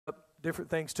different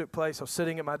things took place. I was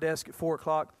sitting at my desk at 4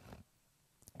 o'clock,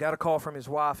 got a call from his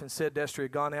wife and said Destry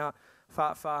had gone out,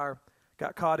 fight fire,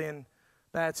 got caught in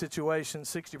bad situation.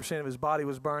 60% of his body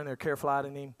was burned. They were care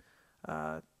flighting him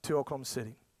to Oklahoma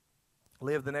City.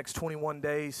 Lived the next 21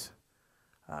 days,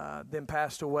 then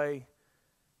passed away.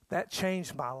 That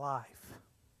changed my life.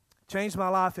 Changed my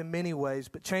life in many ways,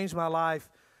 but changed my life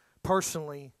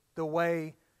personally, the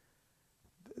way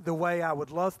I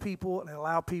would love people and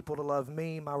allow people to love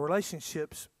me. My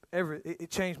relationships, it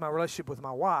changed my relationship with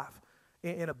my wife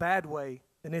in a bad way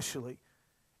initially.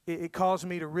 It caused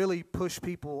me to really push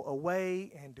people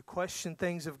away and to question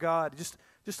things of God.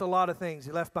 Just a lot of things.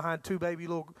 He left behind two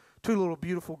little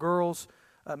beautiful girls.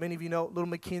 Many of you know little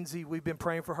Mackenzie. We've been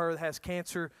praying for her that has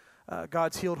cancer.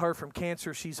 God's healed her from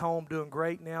cancer. She's home doing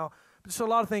great now. But so a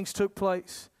lot of things took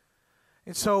place.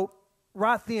 And so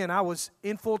right then I was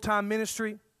in full-time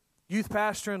ministry, youth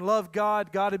pastoring, loved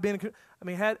God. God had been,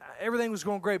 everything was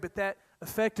going great, but that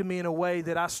affected me in a way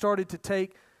that I started to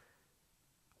take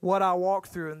what I walked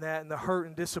through in that and the hurt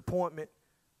and disappointment,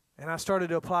 and I started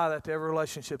to apply that to every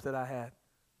relationship that I had.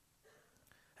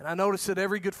 And I noticed that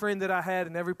every good friend that I had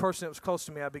and every person that was close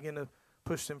to me, I began to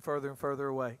push them further and further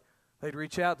away. They'd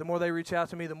reach out. The more they reach out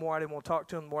to me, the more I didn't want to talk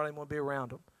to them, the more I didn't want to be around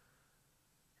them.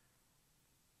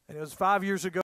 And it was 5 years ago.